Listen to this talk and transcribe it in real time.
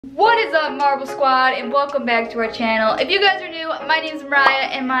What is up, Marble Squad, and welcome back to our channel. If you guys are new, my name is Mariah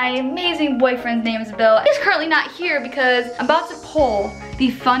and my amazing boyfriend's name is Bill. He's currently not here because I'm about to pull the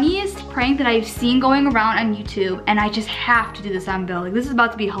funniest prank that I've seen going around on YouTube, and I just have to do this on Bill. Like, this is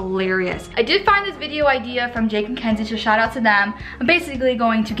about to be hilarious. I did find this video idea from Jake and Kenzie, so shout out to them. I'm basically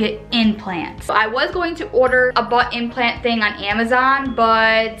going to get implants. So I was going to order a butt implant thing on Amazon, but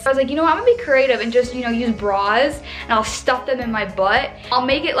I was like, you know what, I'm gonna be creative and just, you know, use bras and I'll stuff them in my butt. I'll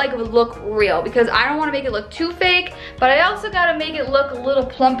make it like it would look real because I don't want to make it look too fake, but I also gotta make it look a little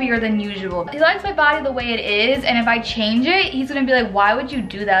plumpier than usual. He likes my body the way it is, and if I change it, he's gonna be like, why would you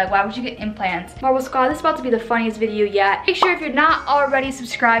do that? Like, why would you get implants? Marble Squad, this is about to be the funniest video yet. Make sure if you're not already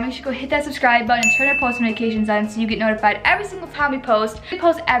subscribed, make sure you go hit that subscribe button and turn your post notifications on so you get notified every single time we post. We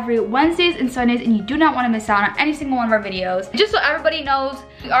post every Wednesdays and Sundays, and you do not want to miss out on any single one of our videos. And just so everybody knows,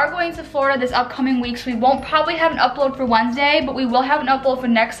 we are going to Florida this upcoming week, so we won't probably have an upload for Wednesday, but we will have an upload for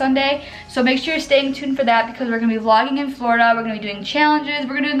next Sunday. So make sure you're staying tuned for that because we're gonna be vlogging in Florida. We're gonna be doing challenges.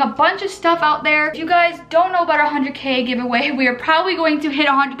 We're gonna be doing a bunch of stuff out there. If you guys don't know about our 100K giveaway, we are probably going to hit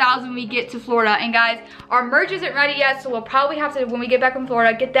 100,000 when we get to Florida. And guys, our merch isn't ready yet, so we'll probably have to, when we get back from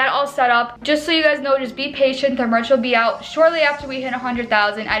Florida, get that all set up. Just so you guys know, just be patient. Our merch will be out shortly after we hit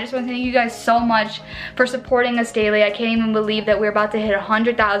 100,000. I just want to thank you guys so much for supporting us daily. I can't even believe that we're about to hit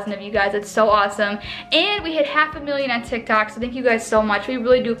 100,000 of you guys. It's so awesome. And we hit 500,000 on TikTok, so thank you guys so much. We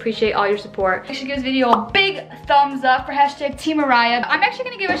really do appreciate all your support. Make sure you give this video a big thumbs up for hashtag Team Mariah. I'm actually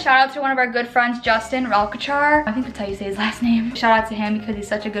gonna give a shout out to one of our good friends, Justin Ralkachar. I think that's how you say his last name. Shout out to him because he's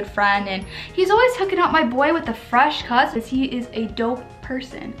such a good friend, and he's always hooking up my boy with the fresh cuts because he is a dope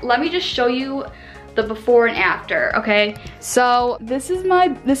person. Let me just show you the before and after, okay? So this is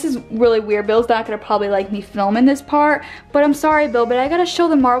really weird. Bill's not gonna probably like me filming this part, but I'm sorry, Bill, but I gotta show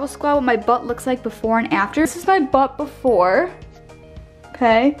the Marble Squad what my butt looks like before and after. This is my butt before,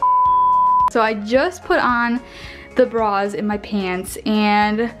 okay? So I just put on the bras in my pants,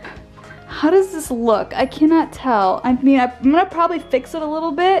 and how does this look? I cannot tell. I mean, I'm gonna probably fix it a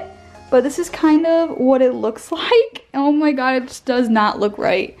little bit, but this is kind of what it looks like. Oh my God, it just does not look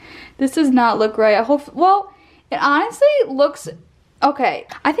right. This does not look right. I hope, well, it honestly looks okay.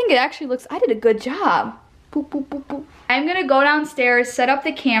 I think it actually looks, I did a good job. Boop, boop, boop, boop. I'm gonna go downstairs, set up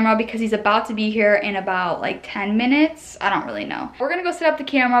the camera because he's about to be here in about like 10 minutes. I don't really know. We're gonna go set up the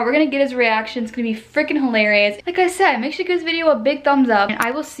camera. We're gonna get his reaction. It's gonna be freaking hilarious. Like I said, make sure you give this video a big thumbs up. And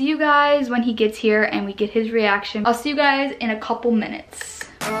I will see you guys when he gets here and we get his reaction. I'll see you guys in a couple minutes.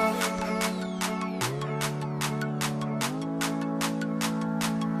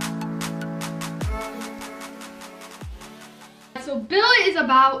 So Bill is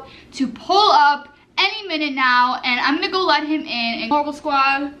about to pull up any minute now, and I'm gonna go let him in. And Marble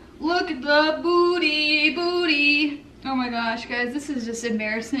Squad, look at the booty. Oh my gosh, guys, this is just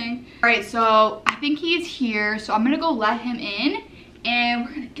embarrassing. All right, so I think he is here, so I'm gonna go let him in, and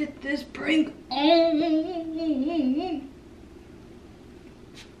we're gonna get this prank on.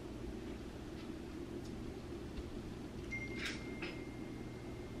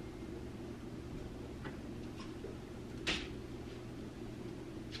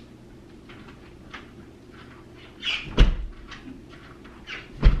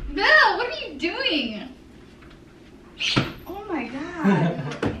 Bill, what are you doing? Oh my God.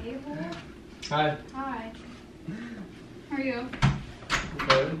 Hi. Hi. How are you?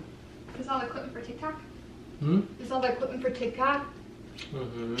 Good. Is all the equipment for TikTok? Hmm? Is all the equipment for TikTok?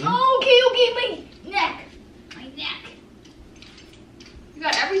 Mm-hmm. Oh, okay, my neck. My neck. You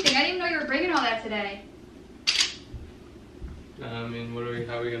got everything. I didn't even know you were bringing all that today. I mean,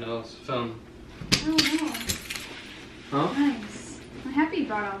 how are we gonna else film? I don't know. Huh? Nice. I'm happy you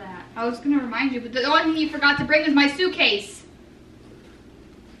brought all that. I was gonna remind you, but the only thing you forgot to bring is my suitcase.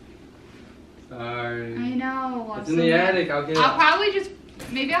 Sorry. I know. It's in the attic. I'll get it. I'll probably just,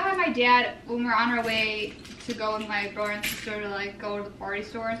 maybe I'll have my dad, when we're on our way to go with my brother and sister to like go to the party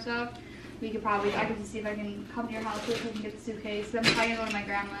store and stuff, we could probably, I could just see if I can come to your house so we can get the suitcase. Then I'm probably gonna go to my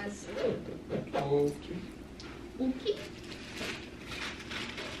grandma's. Okay. Okay.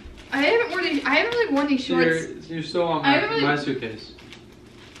 I haven't really worn these shorts. You're still on my suitcase.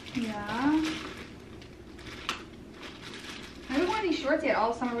 Yeah. I haven't worn these shorts yet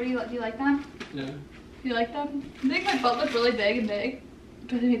all summer. Do you like them? Yeah. Do you like them? They make my butt look really big and big.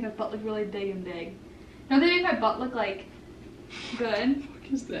 Don't they make my butt look really big and big? Don't they make my butt look like good?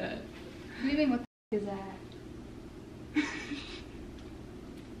 What is that? What do you mean, what the is that?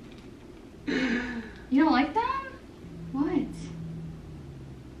 You don't like them? What?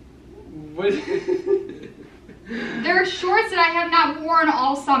 What? There are shorts that I have not worn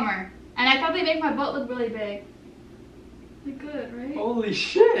all summer, and I thought they make my butt look really big. They're good, right? Holy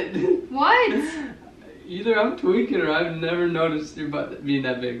shit. What? Either I'm tweaking or I've never noticed your butt being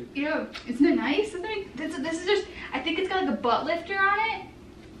that big. Yeah, isn't it nice? Isn't it? This is just, I think it's got like a butt lifter on it.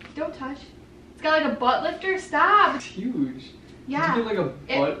 Don't touch. It's got like a butt lifter. Stop. It's huge. Yeah. Did you get like a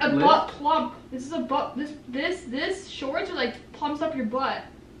butt lift? Butt plump. This is a butt, this shorts are like plumps up your butt.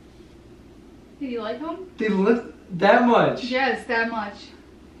 Do you like them? They lift that much? Yes, that much.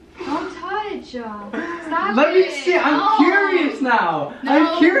 Don't touch. Stop Let it. me see. I'm curious now. No.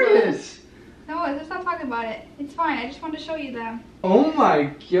 I'm curious. No, let's not talk about it. It's fine. I just wanted to show you them. Oh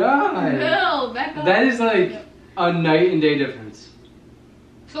my god. Bill, back up. That is like a night and day difference.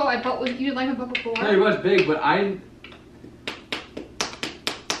 So I butt was, you didn't like my butt before? No, your butt's big, but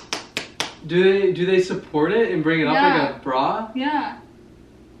do they support it and bring it up like a bra? Yeah.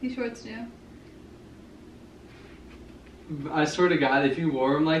 These shorts do. I swear to God, if you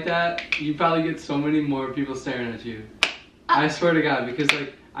wore them like that, you'd probably get so many more people staring at you. I swear to God, because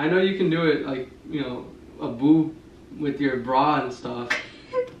like, I know you can do it like, you know, a boob with your bra and stuff.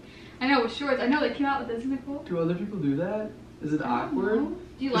 I know, with shorts. I know they came out with this. Isn't it cool? Do other people do that? Is it awkward?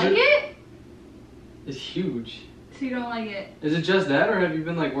 Do you like it? It's huge. So you don't like it? Is it just that, or have you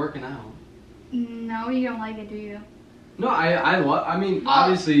been like working out? No, you don't like it, do you? No, I mean,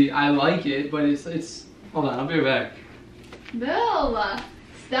 obviously I like it, but it's. Hold on, I'll be right back. Bill,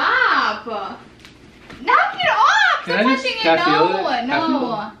 stop! Knock it off! Can I just feel it?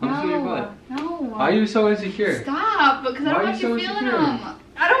 No. Why are you so insecure? Stop, because I don't want you feeling them.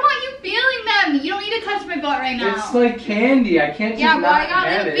 I don't want you feeling them. You don't need to touch my butt right now. It's like candy. I can't just I not gotta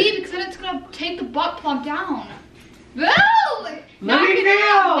have let it. it be because then it's gonna take the butt plump down. Bill! Let me feel!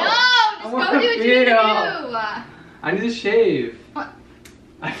 No, just go do what you need to do. I need to shave. What?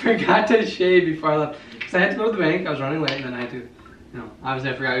 I forgot to shave before I left. Because I had to go to the bank. I was running late and then I had to, you know, obviously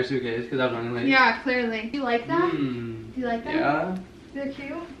I forgot your suitcase because I was running late. Yeah, clearly. Do you like that? Do you like that? Yeah. They're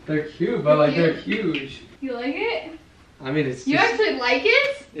cute? They're cute, but like they're huge. You like it? I mean, it's You just, actually like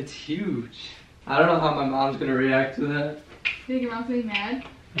it? it's huge. I don't know how my mom's going to react to that. You think your mom's gonna be mad?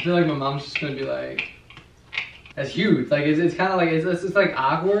 I feel like my mom's just going to be like, that's huge. Like, it's kind of like, it's like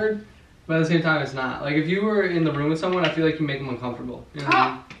awkward, but at the same time, it's not. Like, if you were in the room with someone, I feel like you make them uncomfortable. You know what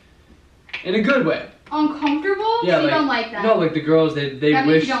I mean? In a good way. Uncomfortable? Yeah, so you don't like that? No, like the girls, they that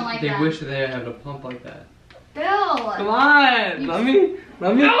wish you don't like that. wish they had a pump like that. Bill! Come on, let me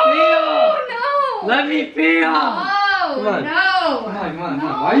feel. No! Let me feel. No! Come on. No! Come on.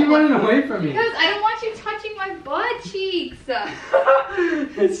 Why are you running away from me? Because I don't want you touching my butt cheeks.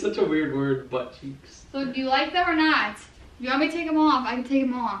 It's such a weird word, butt cheeks. So do you like them or not? If you want me to take them off, I can take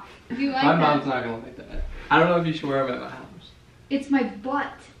them off. Do you like My them? mom's not gonna like that. I don't know if you should wear them at my house. It's my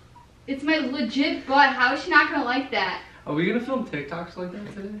butt. It's my legit butt. How is she not gonna like that? Are we gonna film TikToks like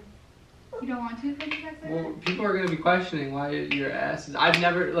that today? You don't want to think like that? Well, people are gonna be questioning why your ass is. I've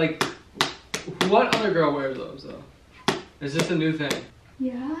never like. What other girl wears those though? Is this a new thing?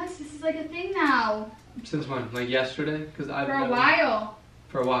 Yes, this is like a thing now. Since when? Like yesterday? Because I've For a never, while.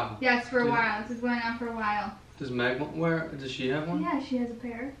 For a while. Yes, for a while. This is going on for a while. Does Meg wear? Does she have one? Yeah, she has a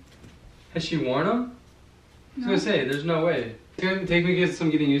pair. Has she worn them? I was No. gonna say, there's no way. It's gonna take me some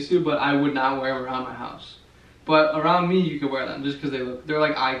getting used to, but I would not wear them around my house. But around me, you could wear them just because they're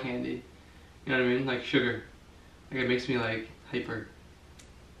like eye candy. You know what I mean? Like sugar. Like it makes me like hyper.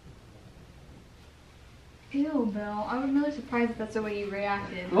 Ew, Bill. I was really surprised if that's the way you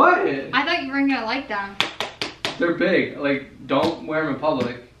reacted. What? I thought you weren't gonna like them. They're big. Like, don't wear them in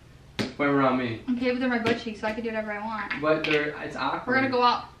public. Wear them around me. Okay, but they're my butt cheeks, so I can do whatever I want. But it's awkward. We're gonna go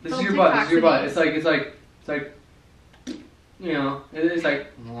out. This is film your butt. This TikToks is your of butt. these. It's like, you know, it's like,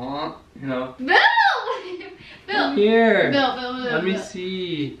 you know. Bill! Bill! Here. Bill. Let me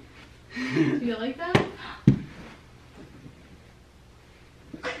see. Do you like that?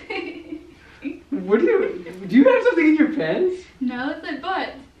 What do you have something in your pants? No, it's my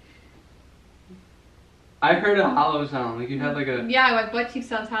butt. I heard a hollow sound, like you had like a... Yeah, my butt cheek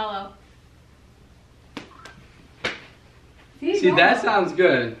sounds hollow. See, that sounds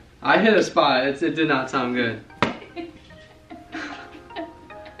good. I hit a spot, it did not sound good.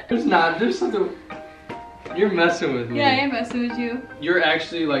 There's something... You're messing with me. Yeah, I am messing with you. You're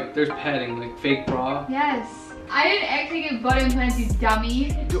actually like, there's padding, like fake bra. Yes. I didn't actually get butt implants, you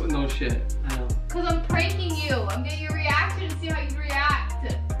dummy. No shit, I know. Cause I'm pranking you. I'm getting your reaction to see how you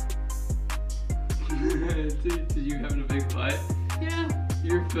react. Did you having a big butt? Yeah.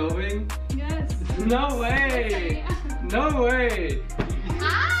 You're filming? Yes. No way! No way!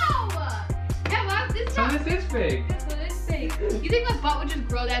 Ow! Yeah, why is this So not? this is fake. So this big. You think my butt would just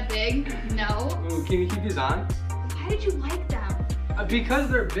grow that big? No. Ooh, can you keep these on? Why did you like them? Because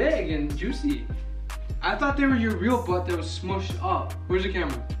they're big and juicy. I thought they were your real butt that was smushed up. Where's the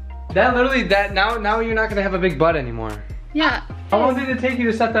camera? That literally, now you're not gonna have a big butt anymore. Yeah. How long did it take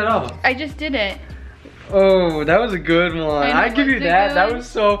you to set that up? I just did it. Oh, that was a good one. I give you that. That was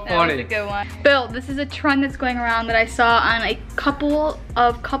so funny. That was a good one. Bill, this is a trend that's going around that I saw on a couple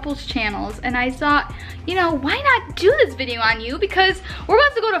of couples channels, and I thought, you know, why not do this video on you? Because we're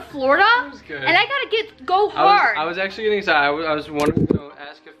about to go to Florida, and I gotta go hard. I was actually getting excited. I was wondering, you know,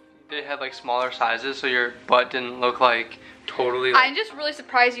 ask if they had like smaller sizes so your butt didn't look like totally. Like, I'm just really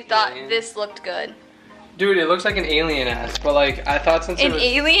surprised you thought this looked good. Dude, it looks like an alien ass, but like I thought since an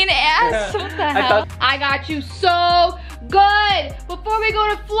alien ass? What the hell? I got you so good before we go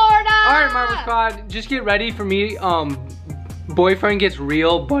to Florida. All right, Marvel Squad, just get ready for me. Boyfriend gets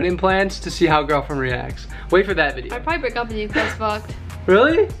real butt implants to see how girlfriend reacts. Wait for that video. I'd probably break up with you because fucked.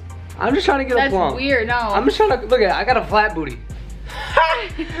 Really? I'm just trying to get a plump. That's weird. No. I'm just trying to look at it. I got a flat booty.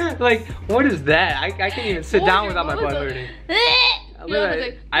 Like, what is that? I can't even sit down without my butt hurting.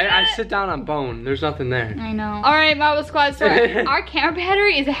 I sit down on bone. There's nothing there. I know. All right, Marvel Squad. So our camera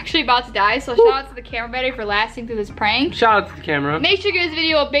battery is actually about to die. So shout out to the camera battery for lasting through this prank. Shout out to the camera. Make sure you give this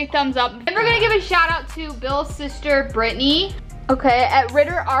video a big thumbs up. And we're gonna give a shout out to Bill's sister, Brittany. Okay, at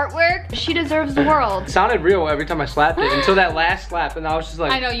Ritter Artwork. She deserves the world. It sounded real every time I slapped it until that last slap, and I was just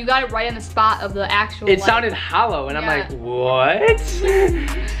like, I know, you got it right on the spot of the actual. It sounded hollow, and I'm like, what?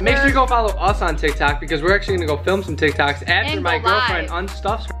 Make sure you go follow us on TikTok because we're actually gonna go film some TikToks after my girlfriend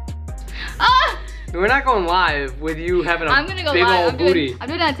unstuffs her. We're not going live with you having a big old booty. I'm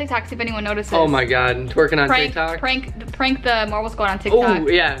doing it on TikTok, see if anyone notices. Oh my god, twerking on TikTok? Prank the Marvel Squad on TikTok. Oh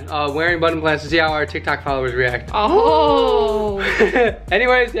yeah, wearing butt implants to see how our TikTok followers react. Oh.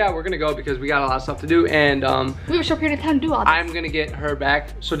 Anyways, yeah, we're gonna go because we got a lot of stuff to do, and we have a short period of time to do all this. I'm gonna get her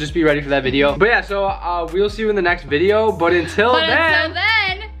back, so just be ready for that video. But yeah, so we'll see you in the next video, but until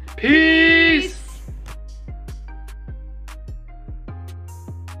then, peace!